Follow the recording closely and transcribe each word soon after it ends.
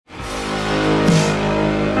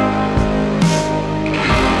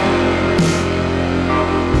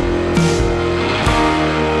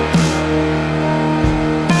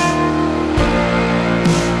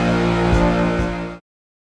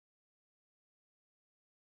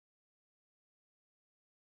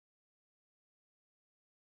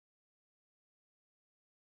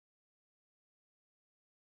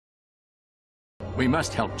We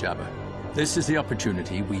must help Jabba. This is the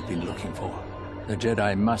opportunity we've been looking for. The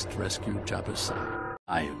Jedi must rescue Jabba's son.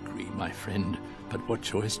 I agree, my friend, but what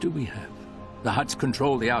choice do we have? The Hutts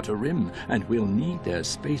control the Outer Rim, and we'll need their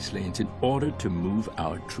space lanes in order to move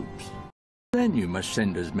our troops. Then you must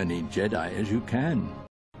send as many Jedi as you can.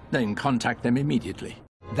 Then contact them immediately.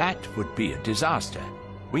 That would be a disaster.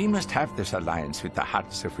 We must have this alliance with the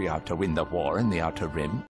Hutts if we are to win the war in the Outer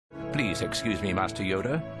Rim. Please excuse me, Master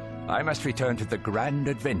Yoda. I must return to the grand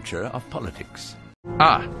adventure of politics.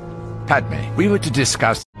 Ah, Padme, we were to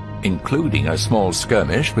discuss including a small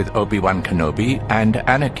skirmish with Obi-Wan Kenobi and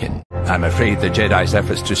Anakin. I'm afraid the Jedi's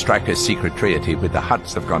efforts to strike a secret treaty with the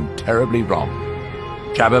Hutts have gone terribly wrong.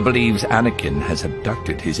 Jabba believes Anakin has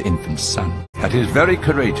abducted his infant son. That is very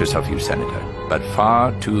courageous of you, Senator, but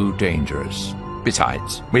far too dangerous.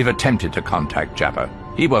 Besides, we've attempted to contact Jabba.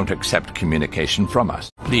 He won't accept communication from us.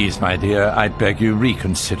 Please, my dear, I beg you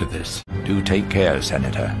reconsider this. Do take care,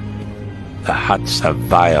 Senator. The Hutts are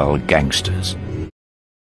vile gangsters.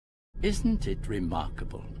 Isn't it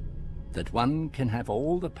remarkable that one can have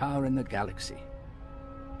all the power in the galaxy,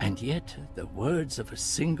 and yet the words of a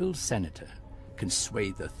single senator can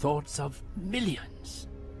sway the thoughts of millions?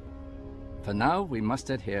 For now, we must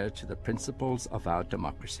adhere to the principles of our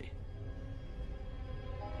democracy.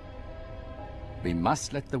 We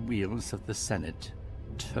must let the wheels of the Senate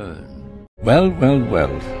turn. Well, well,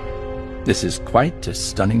 well. This is quite a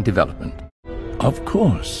stunning development. Of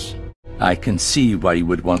course. I can see why you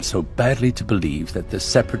would want so badly to believe that the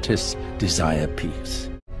Separatists desire peace.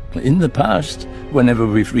 In the past, whenever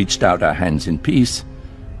we've reached out our hands in peace,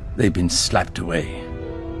 they've been slapped away.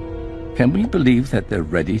 Can we believe that they're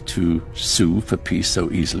ready to sue for peace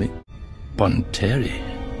so easily? Bonteri,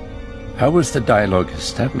 how was the dialogue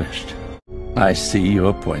established? I see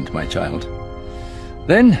your point, my child.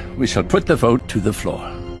 Then we shall put the vote to the floor.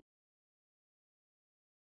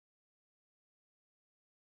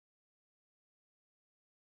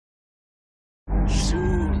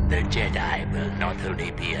 Soon the Jedi will not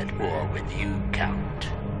only be at war with you, Count,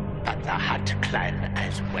 but the Hutt clan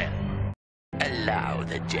as well. Allow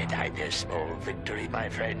the Jedi their small victory, my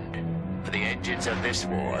friend, for the engines of this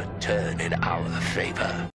war turn in our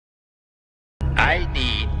favor. I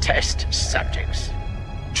need test subjects.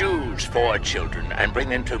 Choose 4 children and bring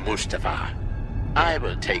them to Mustafar. I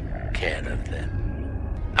will take care of them.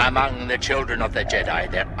 Among the children of the Jedi,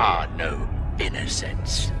 there are no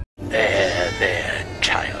innocents. There,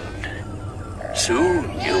 child.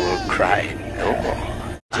 Soon you'll cry no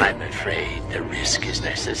more. I'm afraid the risk is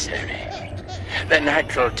necessary. The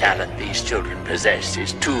natural talent these children possess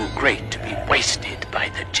is too great to be wasted by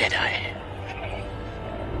the Jedi.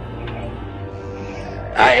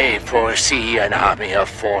 I foresee an army of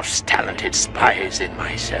Force-talented spies in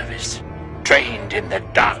my service, trained in the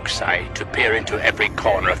dark side to peer into every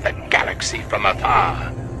corner of the galaxy from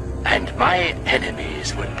afar. And my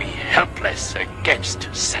enemies would be helpless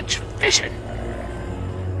against such vision.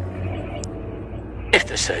 If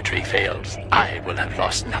the surgery fails, I will have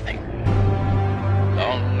lost nothing.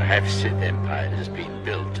 Long have Sith empires been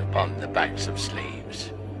built upon the backs of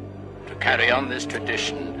slaves. To carry on this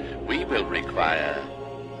tradition, we will require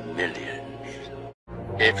millions.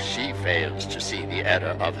 If she fails to see the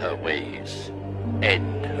error of her ways,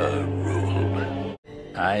 end her rule.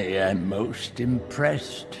 I am most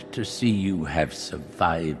impressed to see you have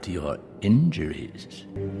survived your injuries.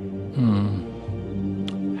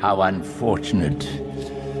 How unfortunate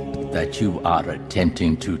that you are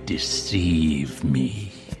attempting to deceive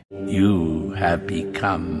me. You have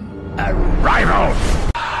become a rival!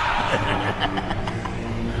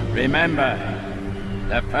 Remember,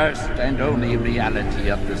 the first and only reality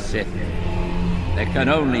of the Sith. There can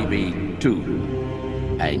only be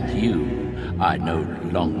 2, and you are no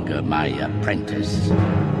longer my apprentice.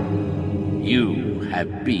 You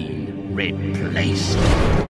have been replaced.